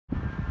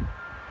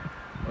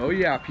Oh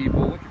yeah,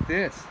 people, look at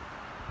this.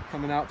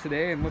 Coming out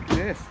today, and look at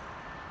this.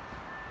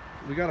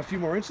 We got a few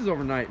more inches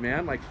overnight,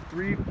 man. Like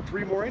three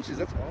more inches.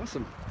 That's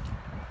awesome.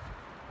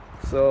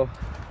 So,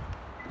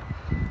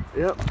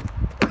 yep,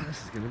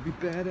 this is gonna be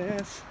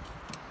badass.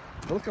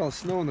 Oh, look at all the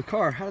snow in the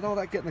car. How did all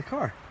that get in the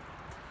car?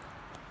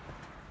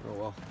 Oh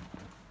well.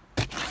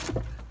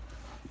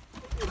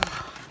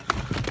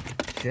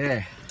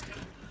 Okay,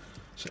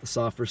 shut this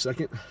off for a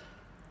second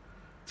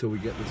until we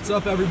get this. What's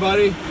up,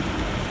 everybody?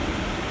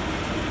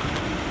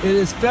 It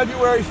is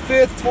February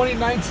 5th,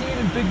 2019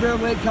 in Big Bear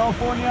Lake,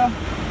 California.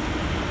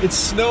 It's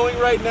snowing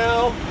right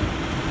now,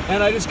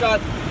 and I just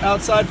got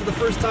outside for the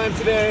first time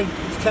today.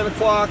 It's 10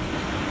 o'clock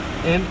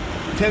and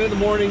 10 in the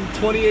morning,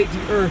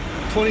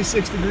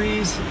 26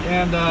 degrees,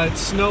 and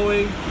it's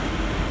snowing.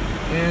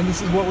 And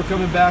this is what we're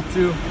coming back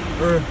to,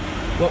 or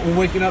what we're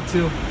waking up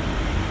to.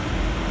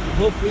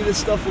 Hopefully this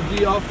stuff will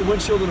be off the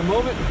windshield in a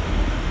moment.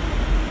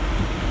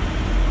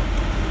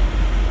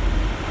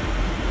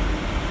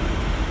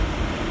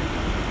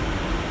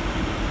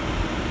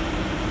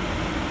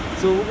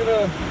 So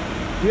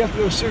we have to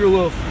go to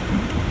Sugarloaf.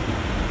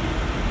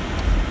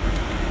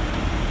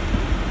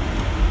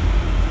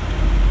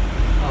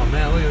 Oh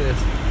man, look at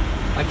this.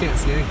 I can't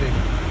see anything.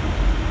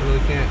 I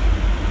really can't.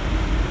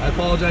 I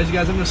apologize, you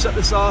guys. I'm gonna shut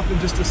this off in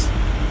just a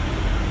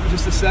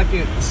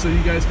second so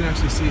you guys can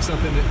actually see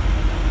something that,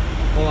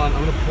 hold on,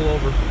 I'm gonna pull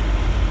over.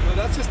 Well,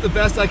 that's just the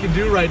best I can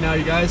do right now,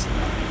 you guys.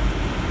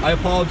 I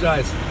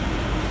apologize.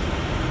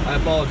 I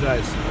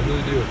apologize, I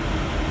really do.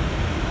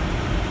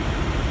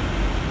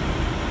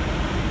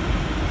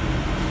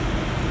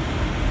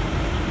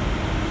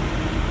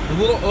 The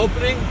little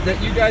opening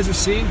that you guys are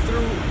seeing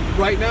through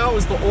right now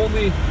is the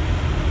only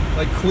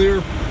like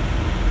clear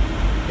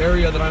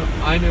area that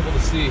I'm able to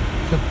see.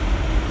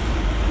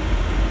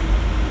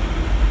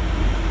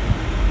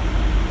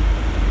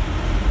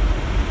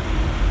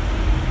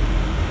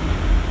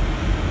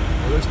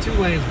 Well, there's 2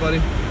 lanes,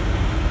 buddy.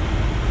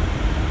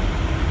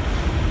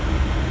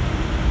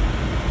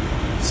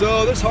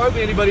 So there's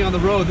hardly anybody on the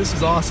road. This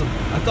is awesome.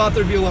 I thought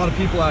there'd be a lot of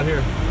people out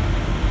here.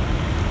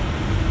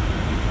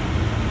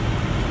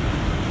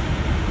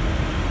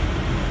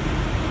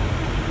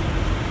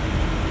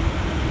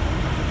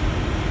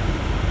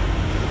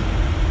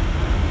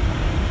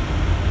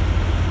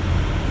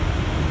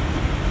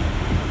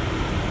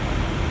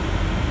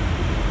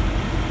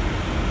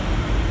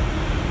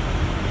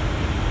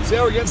 So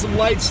yeah, we're getting some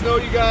light snow,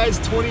 you guys.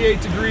 28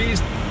 degrees,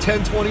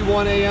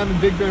 10:21 a.m. in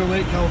Big Bear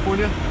Lake,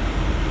 California.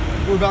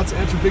 We're about to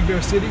enter Big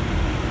Bear City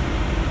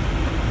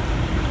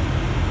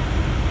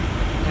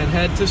and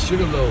head to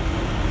Sugarloaf.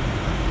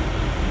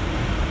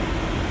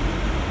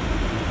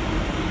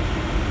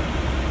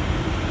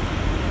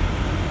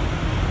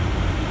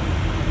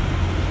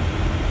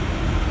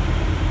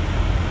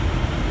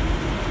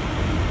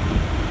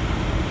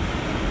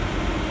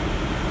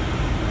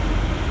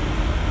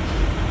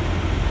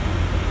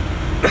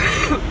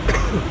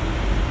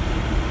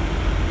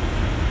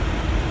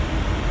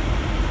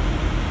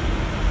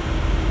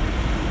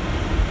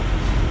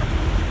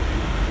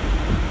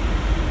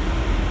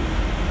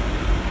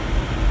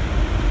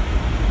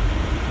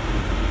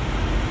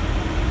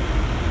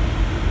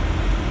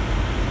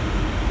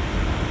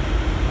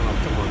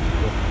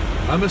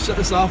 I'm gonna shut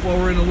this off while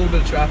we're in a little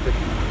bit of traffic.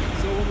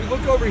 So when we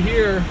look over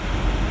here,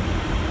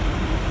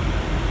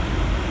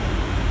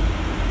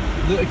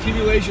 the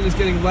accumulation is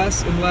getting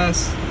less and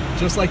less,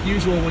 just like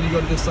usual when you go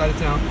to this side of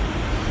town.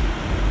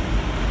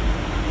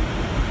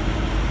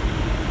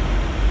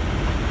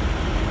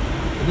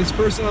 And this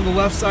person on the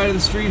left side of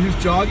the street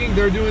who's jogging,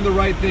 they're doing the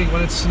right thing.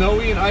 When it's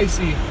snowy and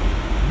icy,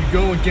 you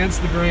go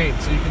against the grain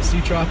so you can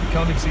see traffic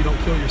coming so you don't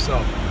kill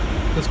yourself.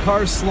 Because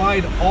cars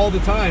slide all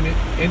the time,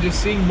 and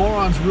just seeing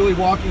morons really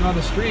walking on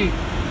the street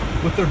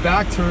with their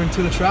back turned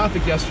to the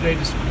traffic yesterday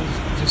was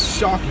just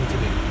shocking to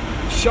me.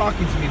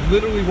 Shocking to me,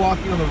 literally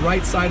walking on the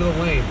right side of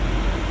the lane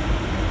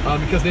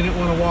because they didn't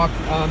want to walk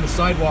on the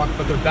sidewalk,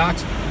 but their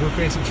backs were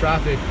facing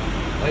traffic.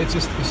 It's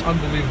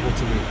unbelievable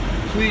to me.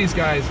 Please,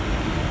 guys,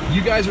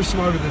 you guys are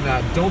smarter than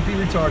that. Don't be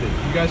retarded.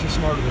 You guys are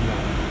smarter than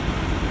that.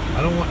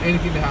 I don't want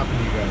anything to happen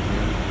to you guys,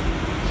 man.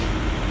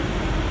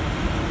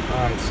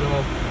 All right,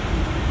 so.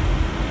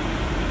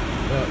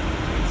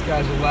 These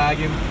guys are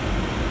lagging.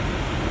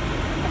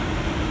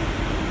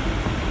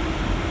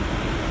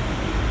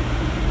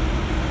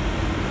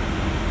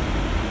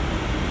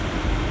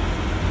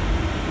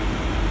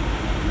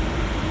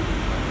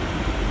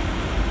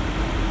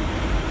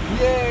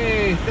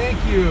 Yay!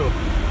 Thank you.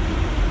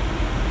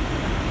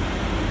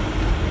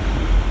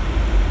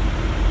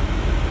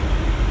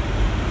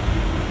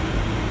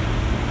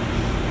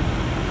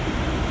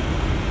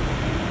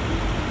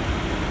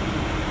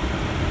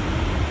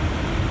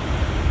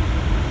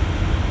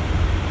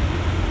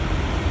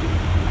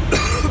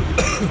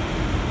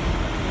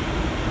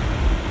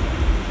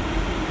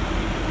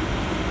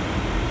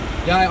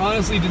 Yeah, I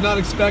honestly did not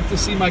expect to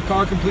see my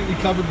car completely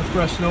covered with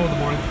fresh snow in the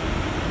morning.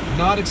 Did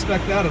not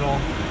expect that at all.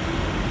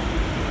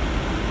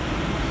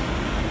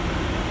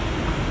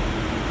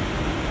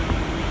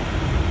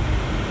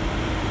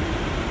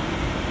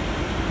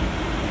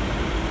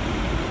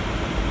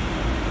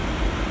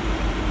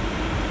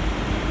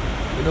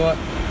 You know what?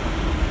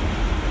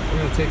 We're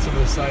gonna take some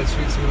of the side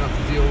streets so we don't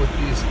have to deal with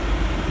these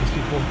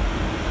people.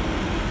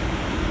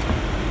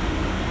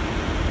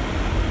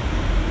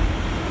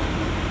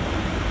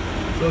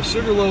 So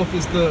Sugarloaf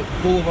is the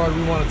boulevard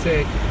we want to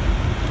take.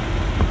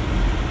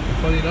 And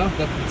funny enough,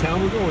 that's the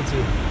town we're going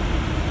to.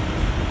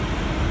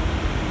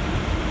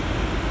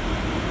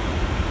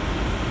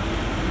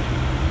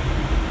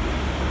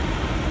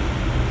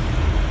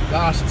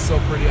 Gosh, it's so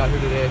pretty out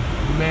here today.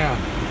 Man.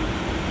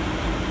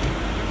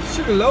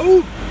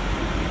 Sugarloaf!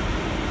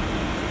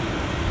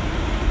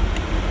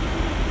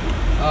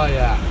 Oh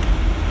yeah.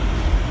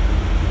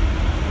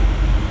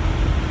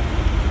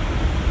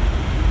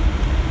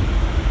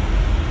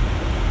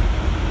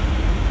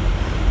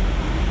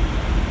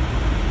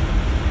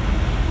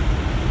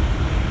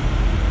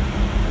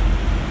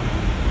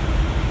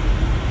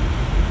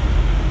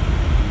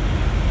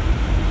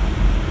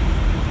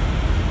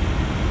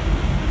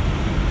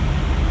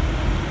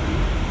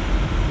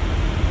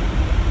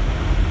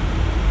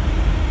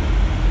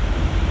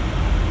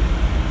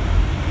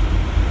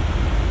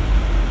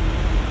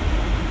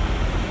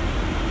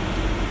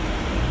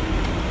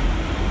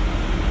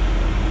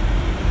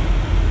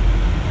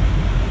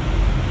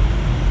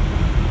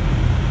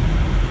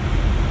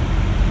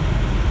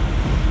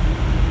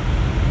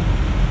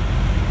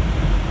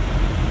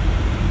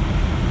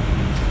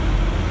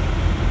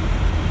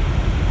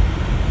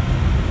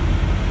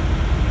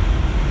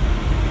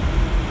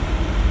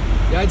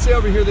 I'd say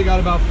over here they got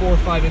about 4 or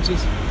 5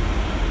 inches.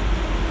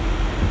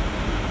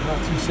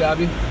 Not too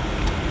shabby.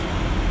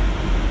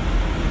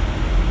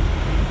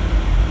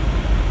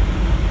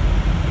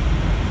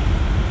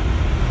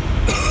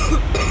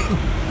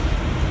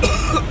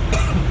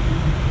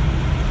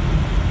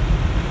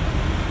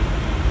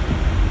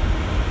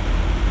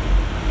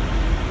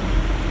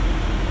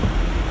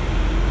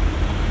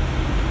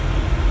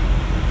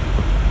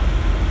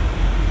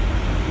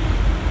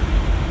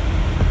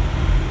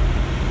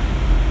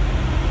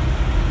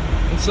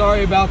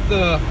 Sorry about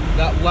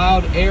that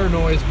loud air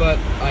noise, but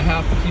I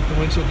have to keep the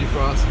windshield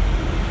defrost.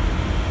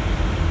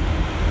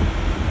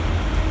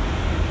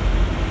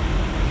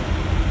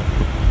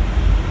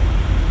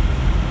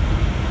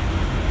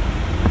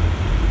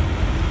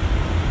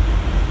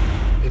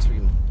 I guess we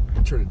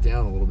can turn it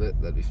down a little bit,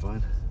 that'd be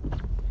fine.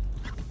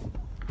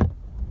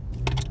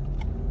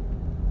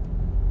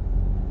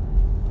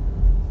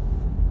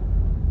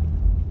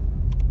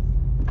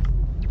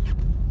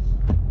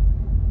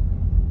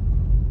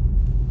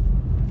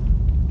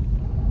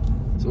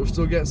 So we're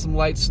still getting some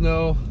light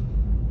snow,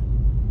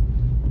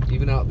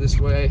 even out this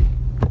way.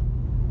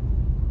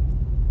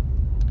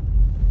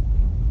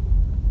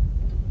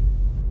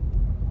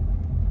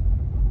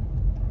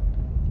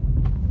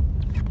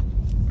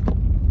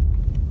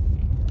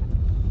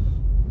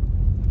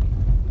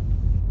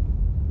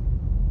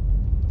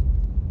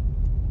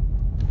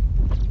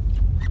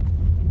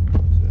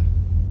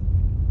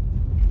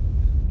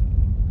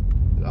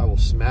 I will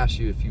smash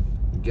you if you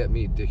get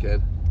me,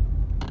 dickhead.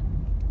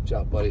 Watch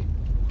out, buddy.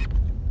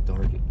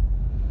 Dark it.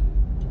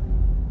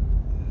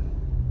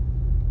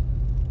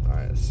 All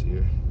right, let's see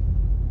here.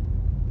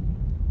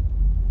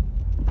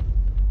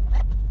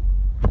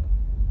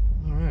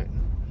 All right,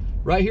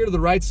 right here to the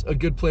right's a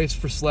good place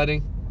for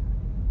sledding.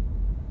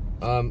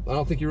 I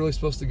don't think you're really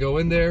supposed to go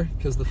in there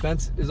because the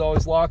fence is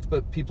always locked,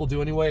 but people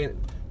do anyway. It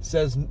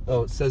says,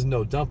 oh, it says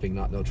no dumping,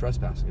 not no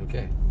trespassing.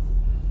 Okay,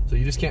 so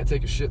you just can't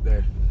take a shit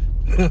there.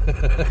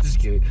 Just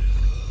kidding.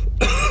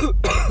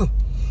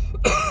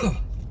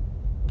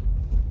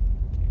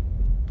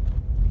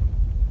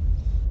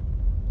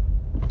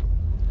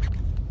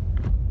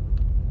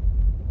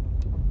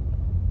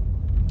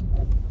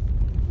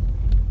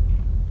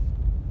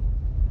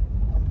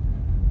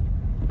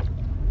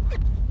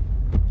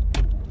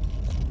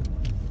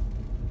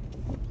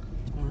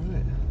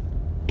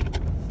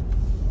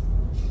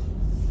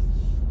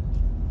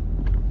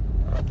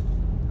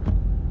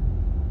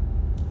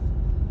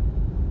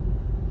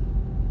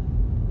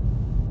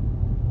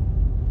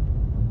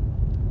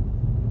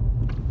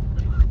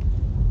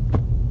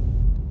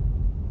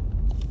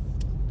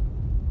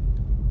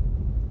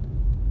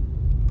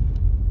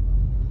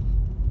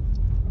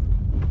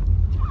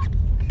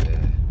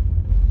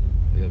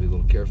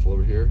 Careful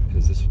over here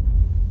because this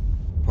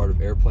part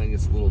of airplane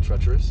gets a little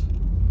treacherous.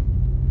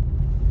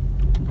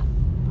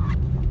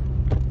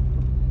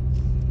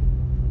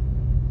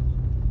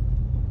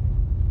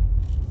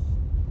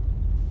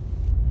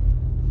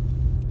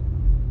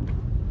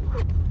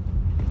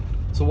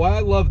 So why I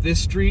love this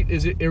street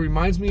is it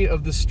reminds me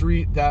of the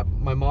street that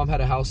my mom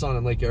had a house on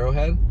in Lake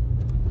Arrowhead.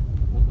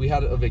 We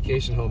had a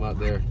vacation home out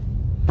there,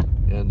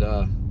 and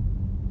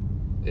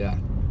yeah,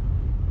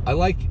 I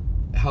like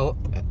how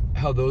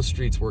those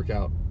streets work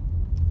out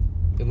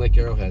in Lake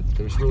Arrowhead.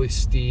 They're just really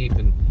steep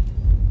and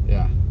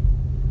yeah.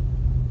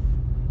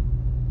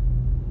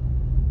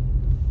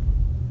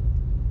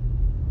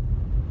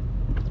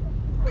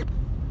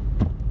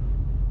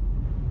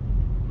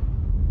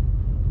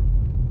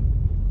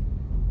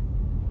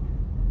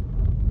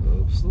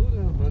 Oh, slow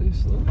down, buddy.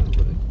 Slow down,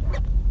 buddy.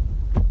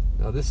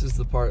 Now this is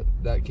the part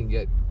that can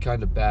get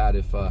kind of bad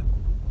if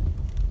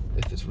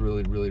it's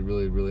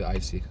really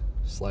icy.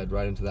 Slide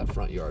right into that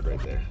front yard right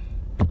there.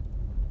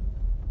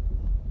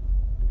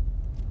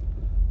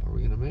 Are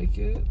we gonna make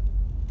it?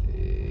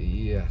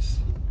 Yes.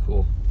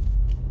 Cool.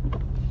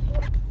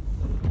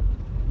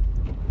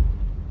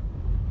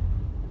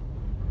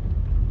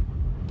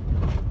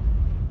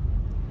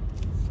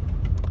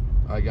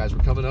 All right, guys,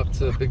 we're coming up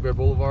to Big Bear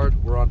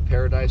Boulevard. We're on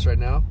Paradise right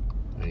now.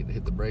 I need to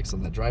hit the brakes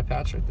on that dry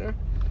patch right there,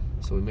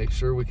 so we make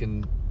sure we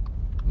can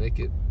make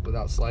it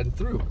without sliding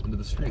through into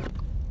the street.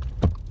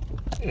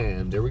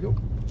 And there we go.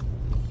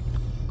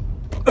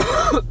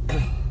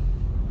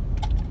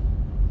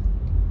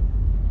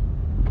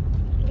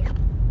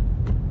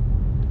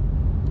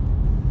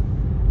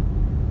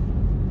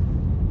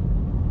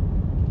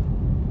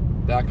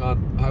 Back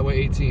on Highway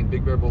 18,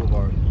 Big Bear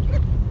Boulevard.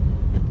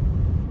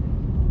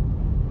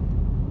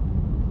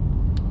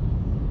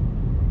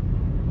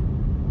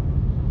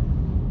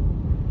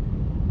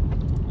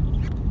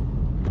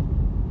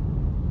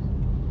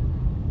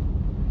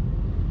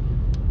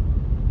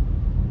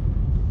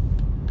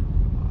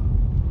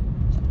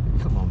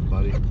 Come on,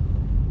 buddy.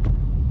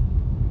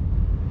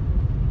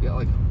 You got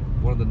like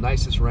one of the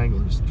nicest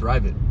Wranglers.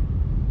 Drive it.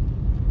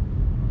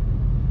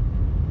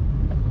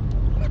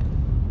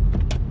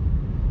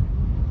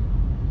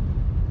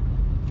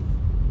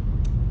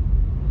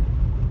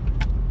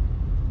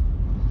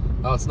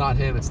 Oh, it's not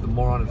him, it's the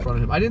moron in front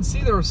of him. I didn't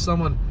see there was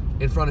someone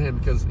in front of him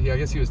because I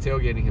guess he was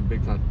tailgating him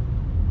big time.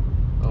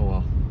 Oh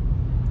well.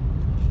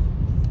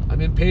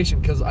 I'm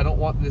impatient because I don't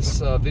want this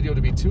video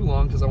to be too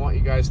long because I want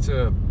you guys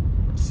to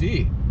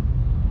see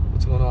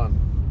what's going on.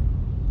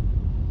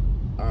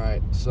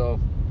 Alright, so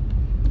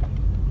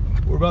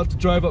we're about to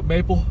drive up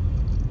Maple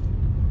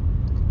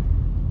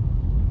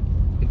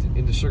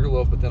into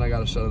Sugarloaf, but then I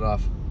gotta shut it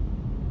off.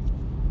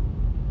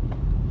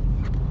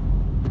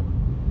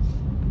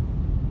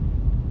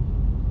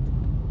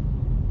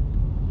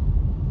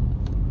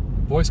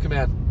 Voice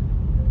command.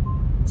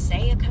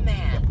 Say a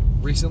command.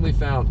 Recently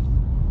found.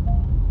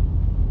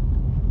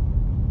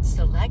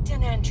 Select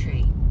an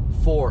entry.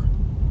 4.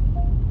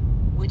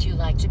 Would you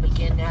like to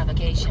begin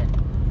navigation?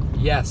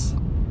 Yes.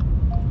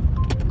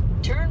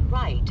 Turn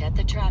right at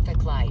the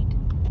traffic light.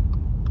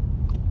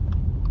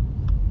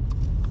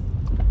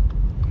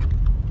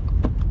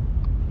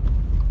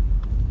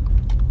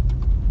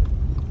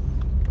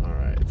 All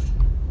right.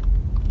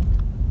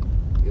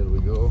 Here we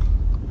go.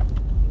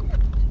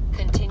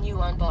 Continue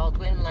on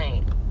Baldwin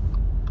Lane.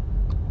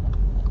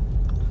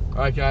 All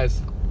right,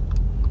 guys.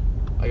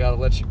 I gotta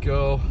let you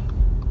go.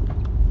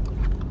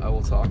 I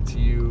will talk to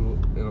you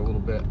in a little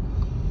bit.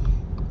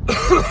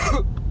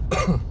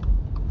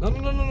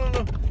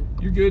 No.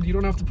 You're good. You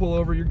don't have to pull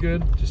over. You're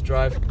good. Just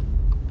drive.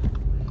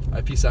 All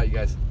right, peace out, you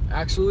guys.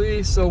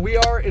 Actually, so we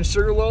are in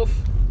Sugarloaf,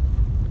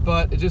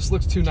 but it just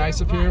looks too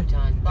nice up here,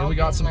 and we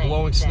got some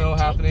blowing snow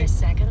happening.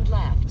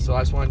 So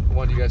I just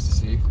wanted you guys to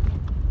see.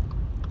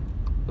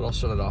 But I'll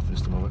shut it off in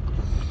just a moment.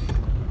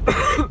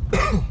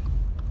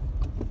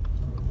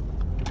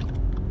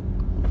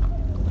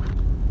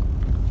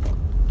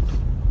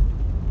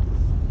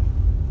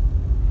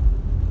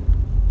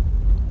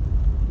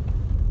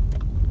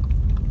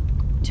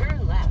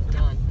 Turn left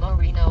on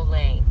Moreno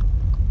Lane.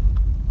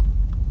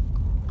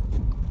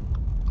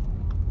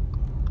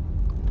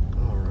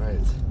 All right.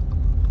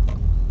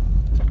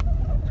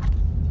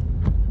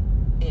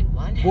 In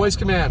 1/2 Voice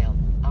command. mile,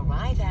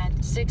 arrive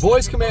at 6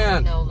 Voice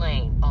command. Moreno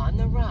Lane on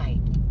the right.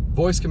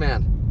 Voice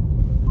command.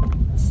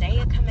 Say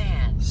a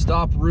command.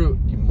 Stop route,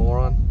 you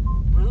moron.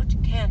 Route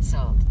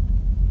canceled.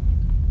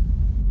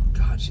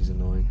 God, she's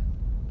annoying.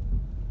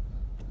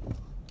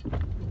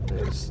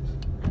 Just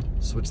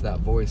switch that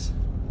voice.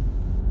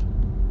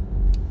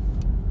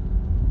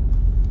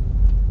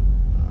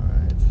 All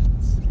right.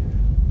 Let's see here.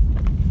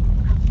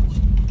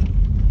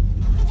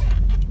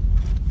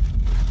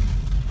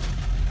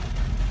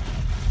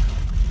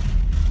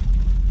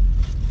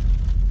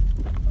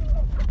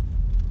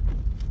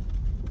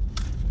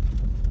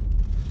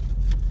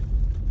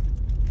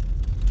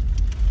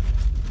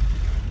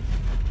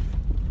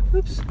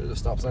 Oops, there's a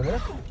stop sign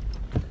there.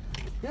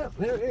 Yep,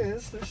 there it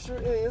is. There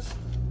sure is.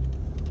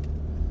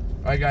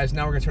 All right, guys,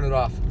 now we're going to turn it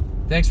off.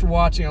 Thanks for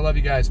watching. I love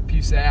you guys.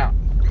 Peace out.